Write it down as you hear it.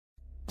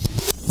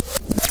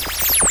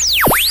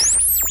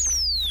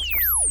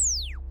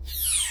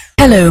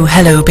Hello,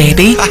 hello,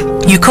 baby.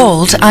 You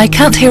called, I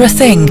can't hear a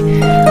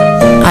thing.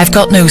 I've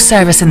got no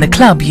service in the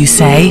club, you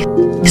say.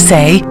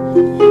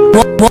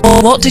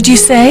 What did you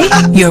say?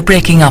 You're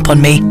breaking up on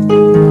me.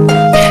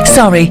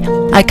 Sorry,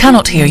 I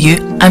cannot hear you.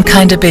 I'm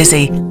kinda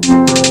busy.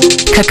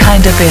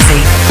 Kinda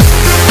busy.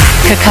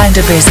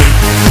 Kinda busy.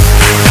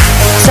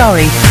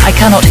 Sorry, I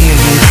cannot hear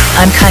you.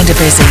 I'm kinda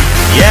busy.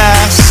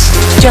 Yes!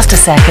 Just a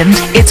second,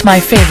 it's my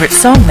favourite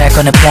song they're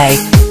gonna play.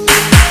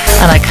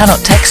 And I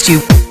cannot text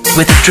you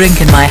with a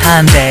drink in my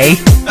hand, eh?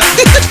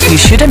 You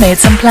should have made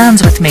some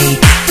plans with me.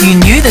 You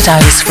knew that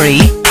I was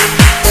free.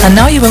 And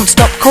now you won't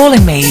stop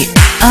calling me.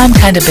 I'm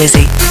kinda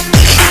busy.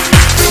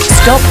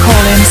 Stop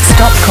calling.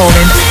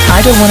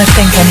 I don't want to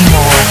think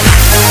anymore.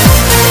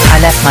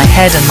 I left my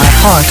head and my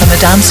heart on the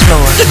dance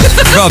floor.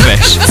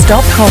 Rubbish.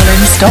 Stop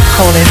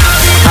calling.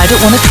 I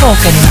don't want to talk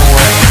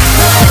anymore.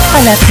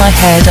 I left my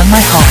head and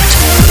my heart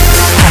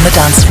on the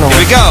dance floor.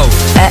 Here we go.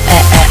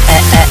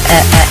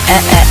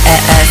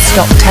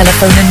 Stop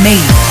telephoning me.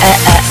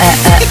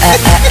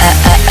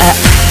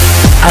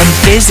 I'm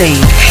busy.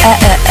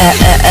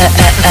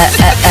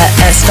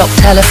 Stop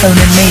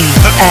telephoning me.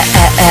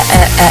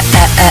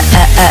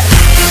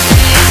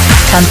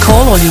 Can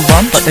call all you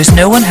want, but there's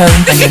no one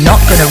home, and you're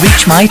not gonna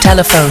reach my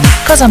telephone.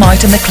 'Cause I'm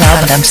out in the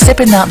club and I'm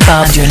sipping that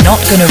bub, and you're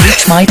not gonna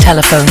reach my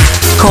telephone.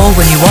 Call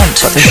when you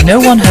want, but there's no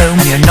one home,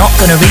 and you're not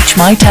gonna reach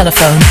my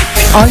telephone.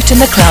 Out in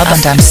the club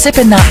and I'm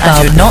sipping that bub,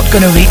 and you're not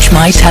gonna reach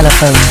my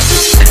telephone.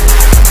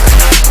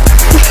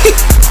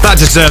 That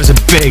deserves a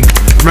big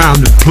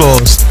round of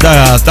applause.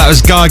 That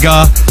was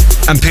GaGa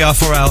and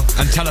PR4L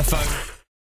and Telephone.